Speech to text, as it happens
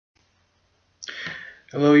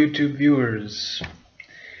Hello YouTube viewers,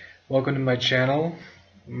 welcome to my channel.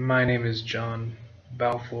 My name is John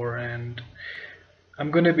Balfour and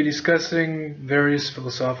I'm going to be discussing various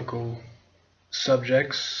philosophical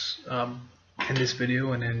subjects in this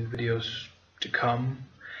video and in videos to come.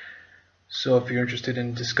 So if you're interested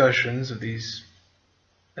in discussions of these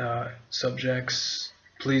subjects,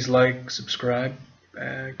 please like, subscribe,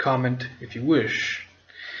 comment if you wish.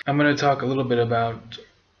 I'm going to talk a little bit about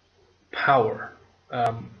power.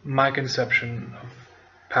 My conception of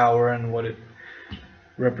power and what it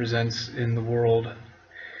represents in the world.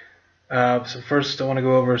 So first I want to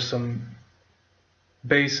go over some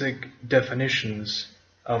basic definitions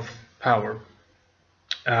of power.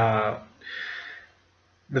 The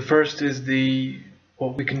first is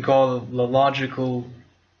what we can call the logical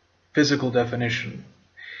physical definition,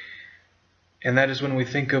 and that is when we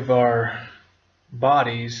think of our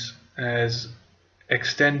bodies as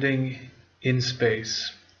extending in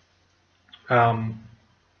space.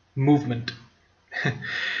 Movement.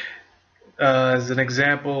 As an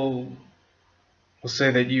example, we'll say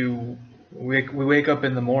that we wake up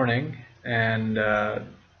in the morning and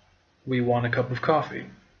we want a cup of coffee,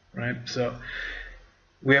 right? So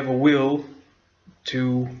we have a will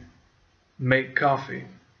to make coffee,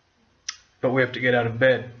 but we have to get out of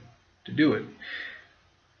bed to do it.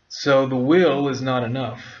 So the will is not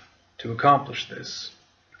enough to accomplish this.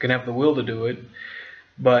 You can have the will to do it,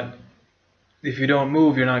 but if you don't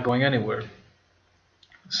move, you're not going anywhere.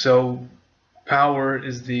 So power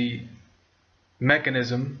is the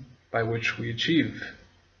mechanism by which we achieve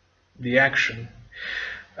the action.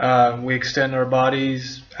 We extend our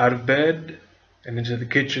bodies out of bed and into the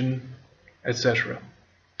kitchen, etc.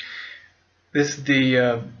 This is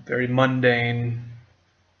the very mundane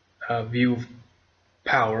view of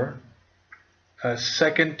power.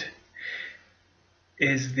 Second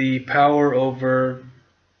is the power over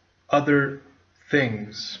other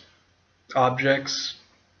things, objects,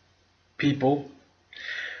 people.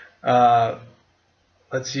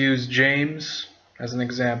 Let's use James as an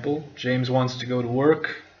example. James wants to go to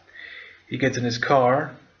work. He gets in his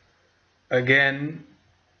car. Again,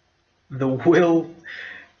 the will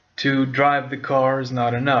to drive the car is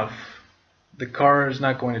not enough. The car is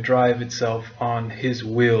not going to drive itself on his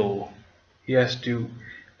will. He has to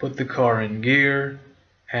put the car in gear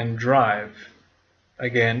and drive.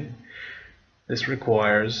 Again, this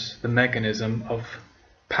requires the mechanism of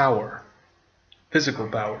power, physical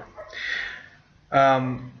power.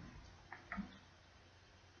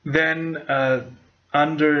 Then,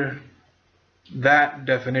 under that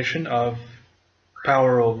definition of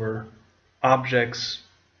power over objects,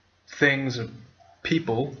 things,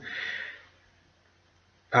 people,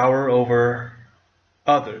 power over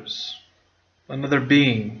others, another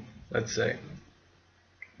being, let's say.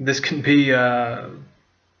 This can be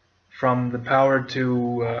from the power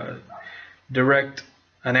to direct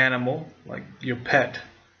an animal, like your pet.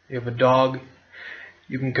 You have a dog,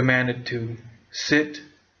 you can command it to sit.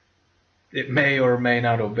 It may or may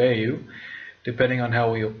not obey you, depending on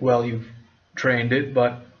how well you've trained it,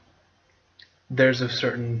 but there's a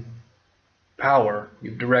certain power.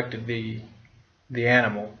 You've directed the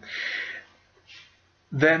animal.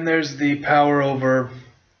 Then there's the power over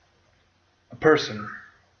a person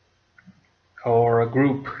or a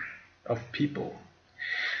group of people.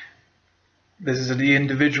 This is the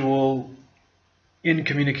individual in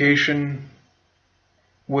communication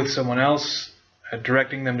with someone else,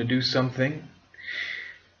 directing them to do something,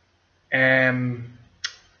 or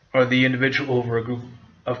the individual over a group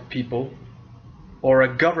of people, or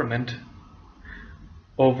a government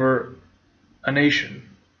over a nation.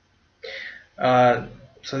 So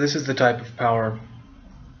this is the type of power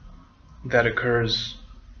that occurs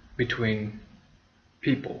between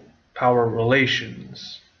people, power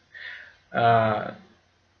relations, as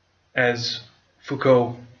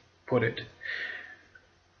Foucault put it.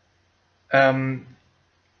 Now,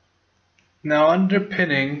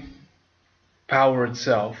 underpinning power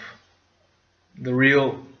itself, the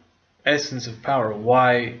real essence of power,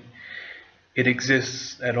 why it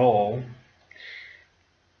exists at all,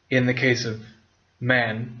 in the case of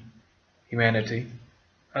humanity,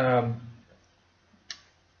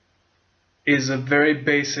 is a very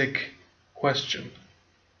basic question,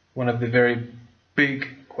 one of the very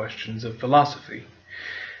big questions of philosophy,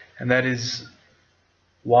 and that is,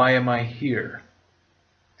 why am I here?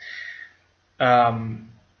 Now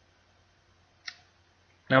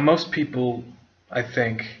most people, I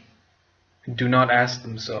think, do not ask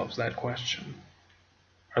themselves that question,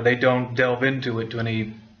 or they don't delve into it to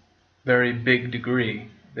any very big degree.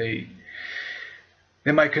 They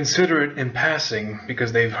might consider it in passing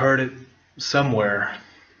because they've heard it somewhere,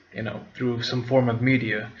 through some form of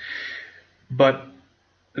media, but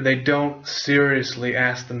they don't seriously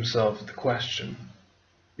ask themselves the question,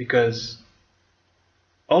 because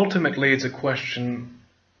ultimately it's a question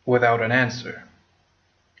without an answer.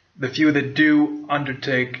 The few that do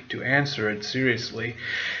undertake to answer it seriously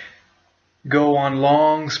go on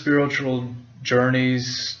long spiritual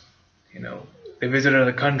journeys, they visit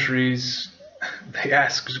other countries, they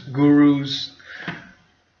ask gurus,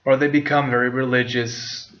 or they become very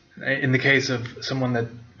religious. In the case of someone that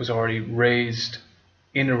was already raised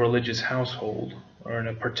in a religious household or in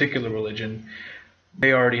a particular religion,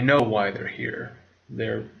 they already know why they're here.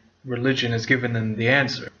 Their religion has given them the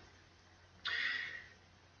answer.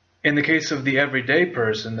 In the case of the everyday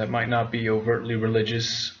person that might not be overtly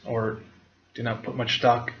religious or do not put much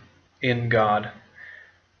stock in God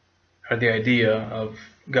or the idea of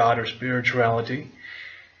God or spirituality,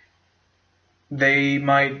 they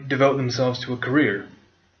might devote themselves to a career,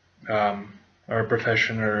 or a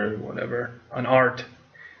profession, or whatever, an art,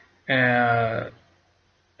 and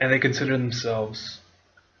they consider themselves,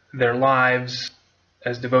 their lives,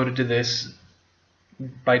 as devoted to this.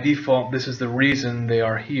 By default, this is the reason they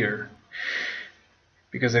are here,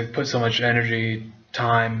 because they've put so much energy,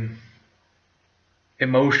 time,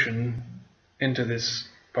 emotion into this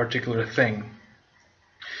particular thing.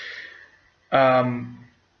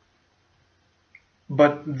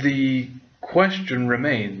 But the question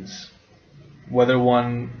remains whether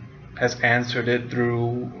one has answered it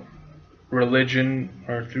through religion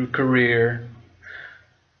or through career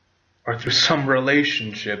or through some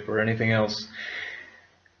relationship or anything else.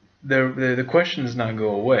 The question does not go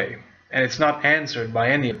away, and it's not answered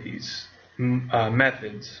by any of these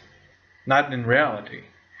methods, not in reality,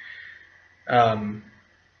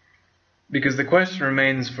 because the question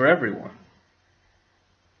remains for everyone.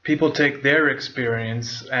 People take their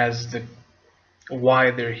experience as the why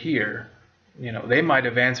they're here. They might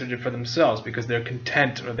have answered it for themselves because they're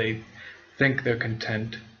content, or they think they're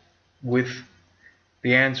content with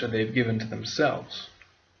the answer they've given to themselves.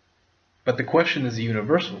 But the question is a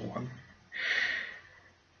universal one.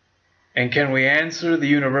 And can we answer the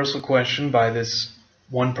universal question by this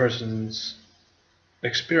one person's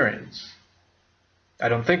experience? I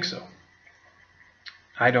don't think so.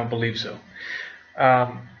 I don't believe so.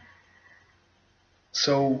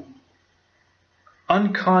 So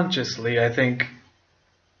unconsciously, I think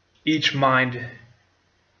each mind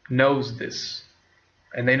knows this,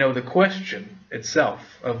 and they know the question itself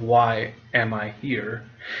of why am I here,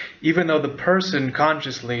 even though the person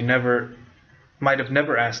consciously might have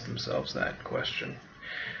never asked themselves that question,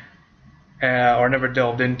 or never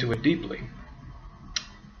delved into it deeply.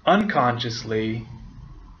 Unconsciously,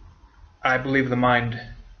 I believe the mind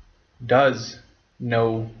does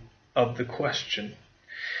know of the question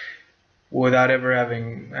without ever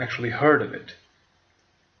having actually heard of it.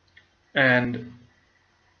 And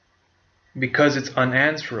because it's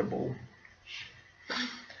unanswerable,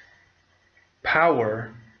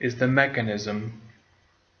 power is the mechanism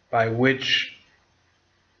by which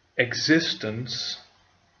existence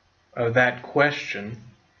of that question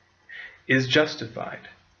is justified.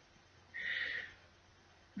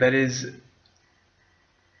 That is,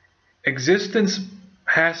 existence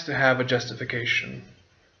has to have a justification.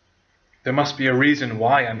 There must be a reason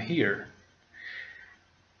why I'm here.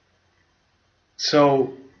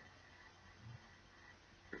 So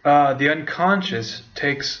the unconscious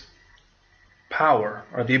takes power,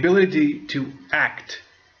 or the ability to act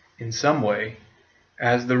in some way,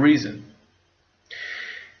 as the reason.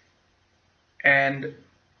 And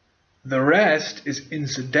the rest is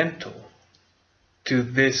incidental to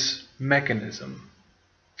this mechanism.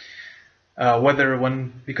 Whether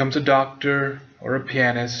one becomes a doctor or a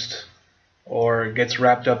pianist or gets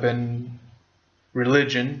wrapped up in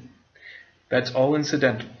religion, that's all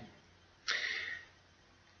incidental.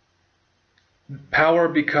 Power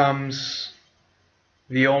becomes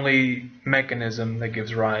the only mechanism that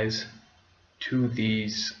gives rise to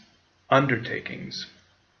these undertakings.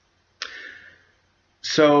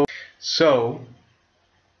 So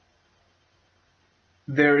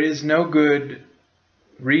there is no good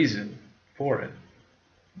reason for it,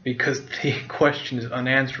 because the question is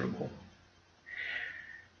unanswerable.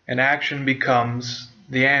 And action becomes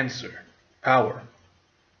the answer, power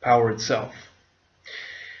itself.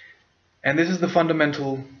 And this is the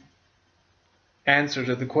fundamental answer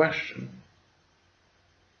to the question.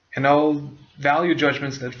 And all value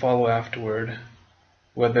judgments that follow afterward,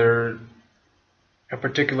 whether a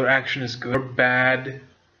particular action is good or bad,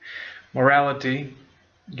 morality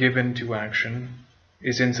given to action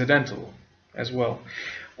is incidental as well.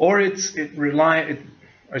 Or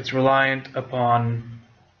It's reliant upon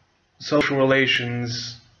social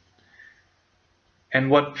relations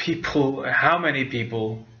and how many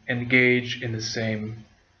people engage in the same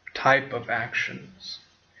type of actions.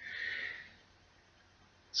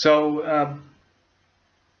 So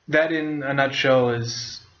that in a nutshell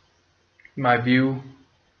is my view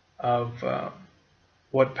of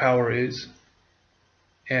what power is.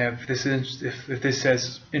 If this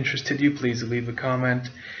has interested you, please leave a comment,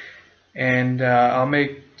 and I'll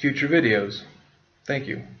make future videos. Thank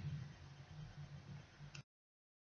you.